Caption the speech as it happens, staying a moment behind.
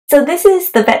So this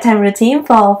is the bedtime routine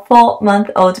for a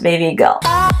 4-month-old baby girl.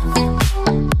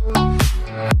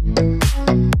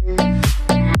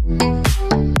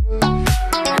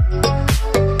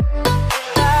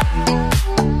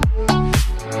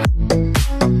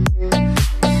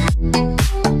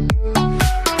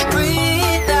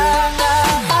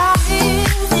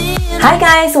 Hi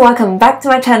guys, welcome back to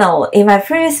my channel. In my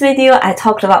previous video, I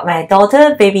talked about my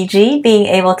daughter, baby G, being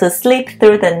able to sleep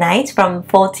through the night from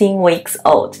 14 weeks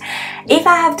old. If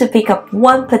I have to pick up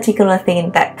one particular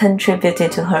thing that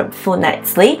contributed to her full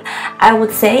night's sleep, I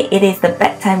would say it is the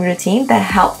bedtime routine that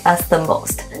helped us the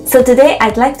most. So today,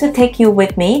 I'd like to take you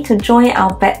with me to join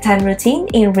our bedtime routine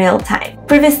in real time.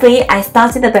 Previously, I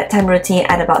started the bedtime routine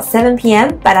at about 7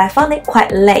 p.m, but I found it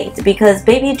quite late because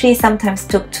baby G sometimes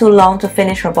took too long to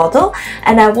finish her bottle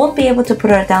and I won't be able to put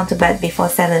her down to bed before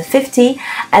 7:50,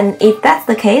 and if that's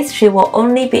the case, she will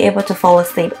only be able to fall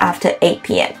asleep after 8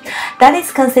 p.m. That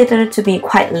is considered to be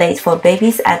quite late for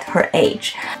babies at her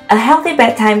age. A healthy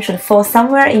bedtime should fall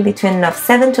somewhere in between of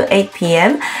 7 to 8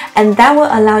 p.m, and that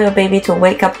will allow your baby to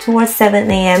wake up towards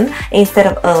 7 a.m. instead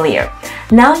of earlier.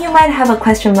 Now you might have a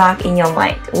question mark in your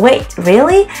mind. Wait,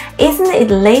 really? Isn't it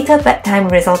later bedtime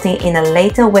resulting in a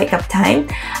later wake-up time?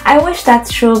 I wish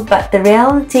that's true, but the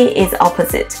reality is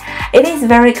opposite. It is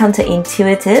very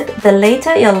counterintuitive. The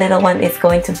later your little one is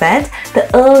going to bed, the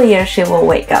earlier she will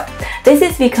wake up. This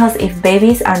is because if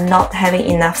babies are not having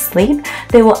enough sleep,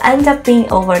 they will end up being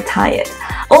overtired.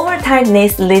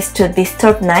 Overtiredness leads to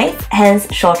disturbed nights,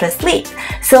 hence shorter sleep.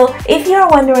 So if you are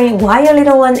wondering why your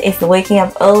little one is waking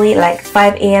up early like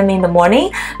 5 a.m. in the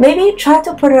morning, maybe try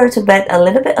to put her to bed a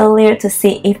little bit earlier to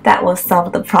see if that will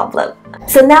solve the problem.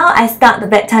 So now I start the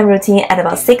bedtime routine at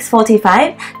about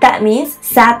 6:45. That means,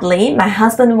 sadly, my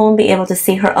husband won't be able to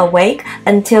see her awake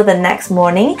until the next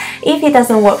morning if he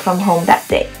doesn't work from home that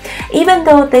day. Even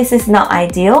though this is not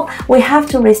ideal, we have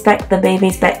to respect the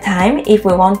baby's bedtime if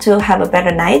we want to have a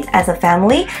better night as a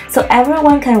family, so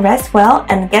everyone can rest well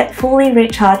and get fully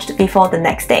recharged before the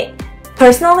next day.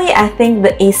 Personally, I think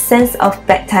the essence of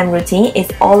bedtime routine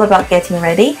is all about getting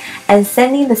ready and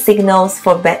sending the signals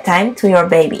for bedtime to your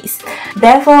babies.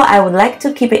 Therefore, I would like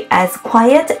to keep it as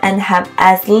quiet and have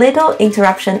as little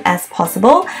interruption as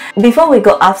possible. Before we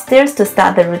go upstairs to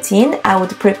start the routine, I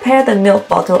would prepare the milk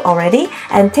bottle already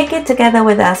and take it together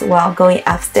with us while going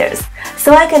upstairs,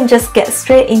 so I can just get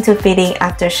straight into feeding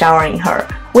after showering her.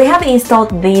 We have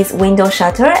installed these window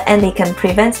shutter and they can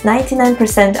prevent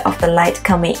 99% of the light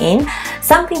coming in.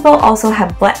 Some people also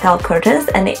have blackout curtains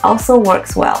and it also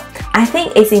works well. I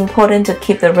think it's important to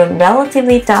keep the room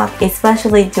relatively dark,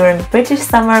 especially during British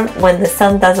summer when the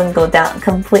sun doesn't go down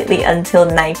completely until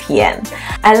 9 p.m.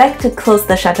 I like to close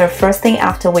the shutter first thing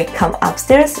after we come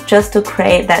upstairs just to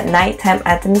create that nighttime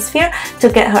atmosphere to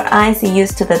get her eyes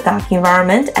used to the dark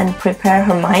environment and prepare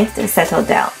her mind to settle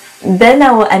down. Then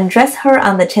I will undress her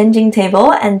on the changing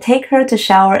table and take her to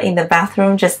shower in the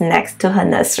bathroom just next to her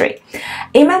nursery.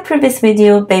 In my previous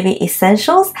video, Baby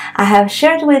Essentials, I have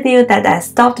shared with you that I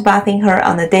stopped bathing her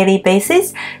on a daily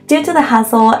basis due to the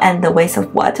hassle and the waste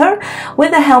of water.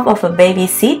 With the help of a baby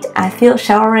seat, I feel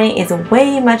showering is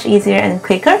way much easier and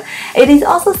quicker. It is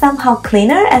also somehow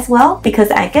cleaner as well because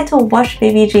I get to wash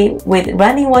baby G with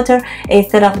running water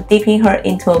instead of dipping her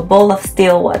into a bowl of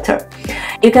still water.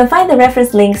 You can find the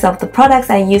reference links of the products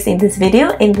I use in this video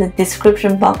in the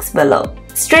description box below.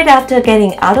 Straight after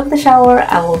getting out of the shower,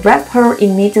 I will wrap her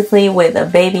immediately with a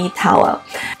baby towel.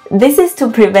 This is to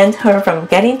prevent her from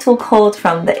getting too cold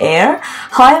from the air.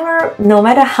 However, no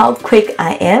matter how quick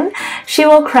I am, she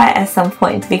will cry at some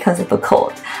point because of the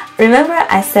cold. Remember,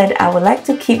 I said I would like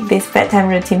to keep this bedtime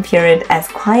routine period as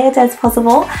quiet as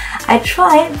possible. I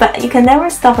try, but you can never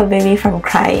stop a baby from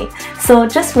crying. So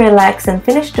just relax and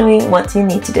finish doing what you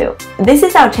need to do. This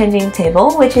is our changing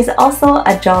table, which is also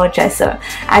a drawer dresser.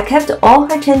 I kept all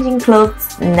her changing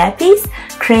clothes, nappies,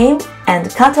 cream, and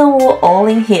cotton wool all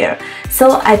in here.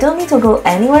 So I don't need to go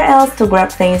anywhere else to grab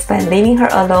things by leaving her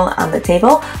alone on the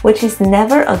table, which is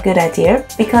never a good idea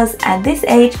because at this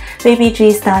age, baby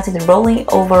G started rolling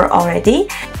over already.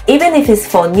 Even if it's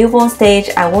for newborn stage,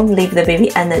 I won't leave the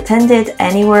baby unattended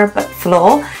anywhere but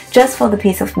floor just for the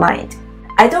peace of mind.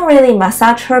 I don't really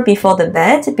massage her before the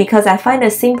bed because I find a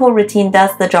simple routine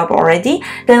does the job already,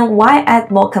 then why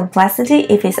add more complexity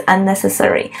if it's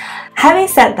unnecessary? Having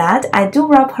said that, I do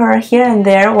rub her here and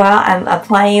there while I'm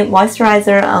applying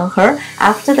moisturizer on her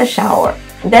after the shower.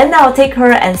 Then I'll take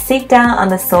her and sit down on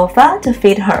the sofa to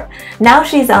feed her. Now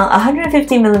she's on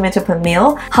 150ml per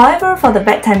meal. However, for the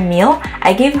bedtime meal,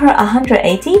 I give her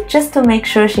 180 just to make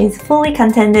sure she's fully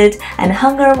contented and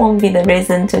hunger won't be the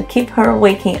reason to keep her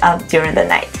waking up during the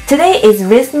night. Today is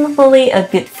reasonably a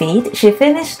good feed. She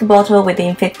finished the bottle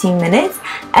within 15 minutes.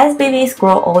 As babies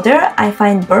grow older, I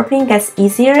find burping gets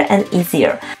easier and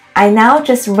easier. I now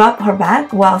just rub her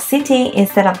back while sitting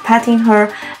instead of patting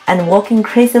her and walking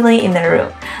crazily in the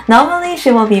room. Normally she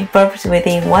will be burped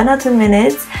within 1 or 2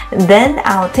 minutes, then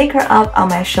I'll take her up on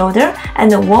my shoulder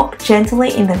and walk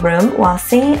gently in the room while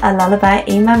singing a lullaby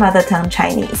in my mother tongue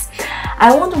Chinese.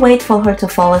 I won't wait for her to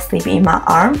fall asleep in my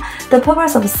arm. The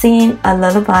purpose of singing a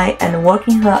lullaby and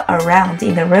walking her around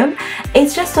in the room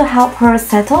is just to help her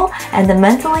settle and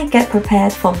mentally get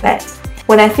prepared for bed.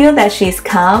 When I feel that she is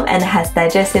calm and has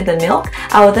digested the milk,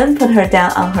 I will then put her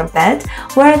down on her bed,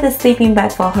 wear the sleeping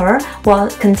bag for her while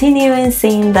continuing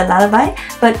singing the lullaby,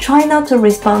 but try not to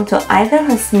respond to either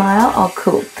her smile or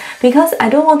coo, because I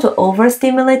don't want to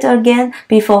overstimulate her again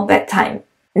before bedtime.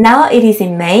 Now it is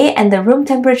in May and the room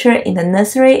temperature in the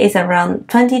nursery is around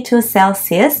 22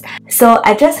 Celsius, so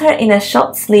I dress her in a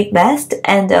short sleeve vest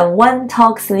and a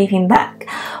one-talk sleeping bag.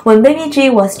 When baby G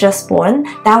was just born,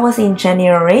 that was in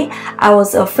January, I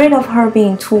was afraid of her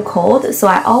being too cold, so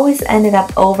I always ended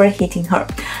up overheating her.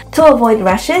 To avoid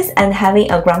rashes and having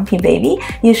a grumpy baby,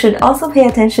 you should also pay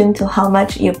attention to how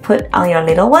much you put on your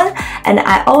little one, and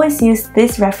I always use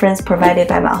this reference provided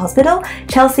by my hospital,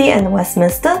 Chelsea and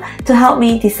Westminster, to help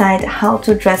me decide how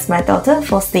to dress my daughter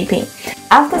for sleeping.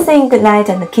 After saying goodnight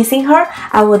and kissing her,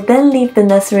 I would then leave the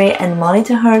nursery and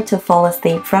monitor her to fall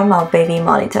asleep from our baby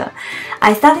monitor.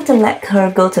 I started to let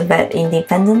her go to bed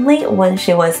independently when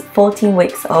she was 14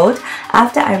 weeks old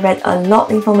after I read a lot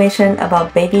of information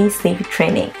about baby sleep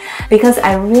training, because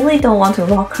I really don't want to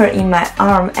rock her in my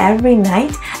arm every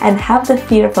night and have the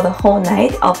fear for the whole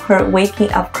night of her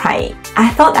waking up crying. I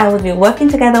thought I would be working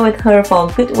together with her for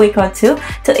a good week or two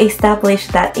to establish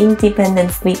that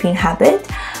independent sleeping habit.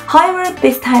 However,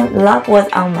 this time luck was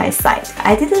on my side.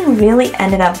 I didn't really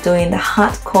end up doing the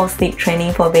hardcore sleep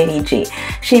training for baby G.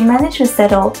 She managed to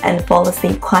settle and fall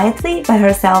asleep quietly by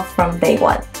herself from day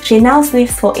one. She now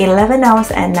sleeps for 11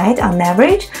 hours at night on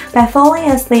average. By falling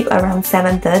asleep around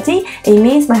 7:30, it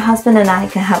means my husband and I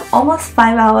can have almost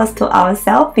 5 hours to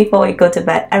ourselves before we go to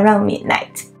bed around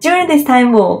midnight. During this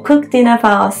time, we will cook dinner for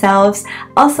ourselves,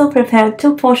 also prepare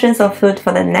 2 portions of food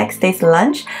for the next day's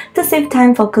lunch to save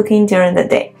time for cooking during the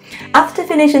day. After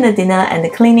finishing the dinner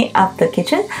and cleaning up the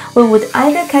kitchen, we would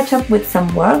either catch up with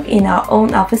some work in our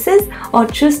own offices or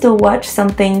choose to watch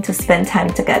something to spend time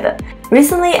together.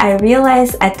 Recently, I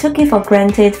realized I took it for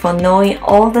granted for knowing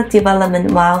all the development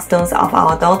milestones of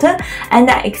our daughter, and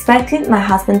I expected my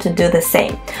husband to do the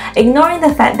same, ignoring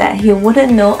the fact that he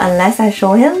wouldn't know unless I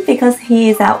show him because he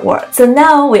is at work. So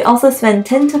now we also spend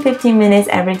 10 to 15 minutes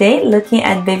every day looking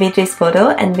at baby J's photo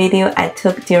and video I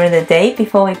took during the day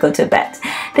before we go to bed.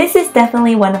 This is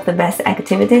definitely one of the best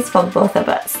activities for both of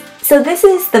us. So this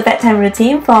is the bedtime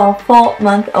routine for our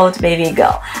 4-month-old baby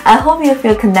girl. I hope you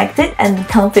feel connected and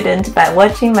confident by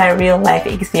watching my real-life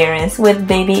experience with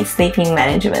baby sleeping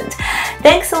management.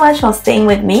 Thanks so much for staying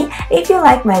with me. If you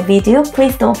like my video,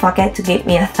 please don't forget to give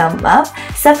me a thumb up,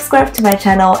 subscribe to my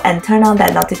channel, and turn on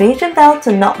that notification bell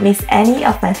to not miss any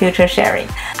of my future sharing.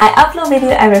 I upload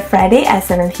video every Friday at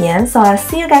 7 PM, so I'll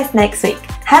see you guys next week.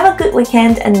 Have a good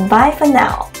weekend and bye for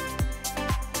now.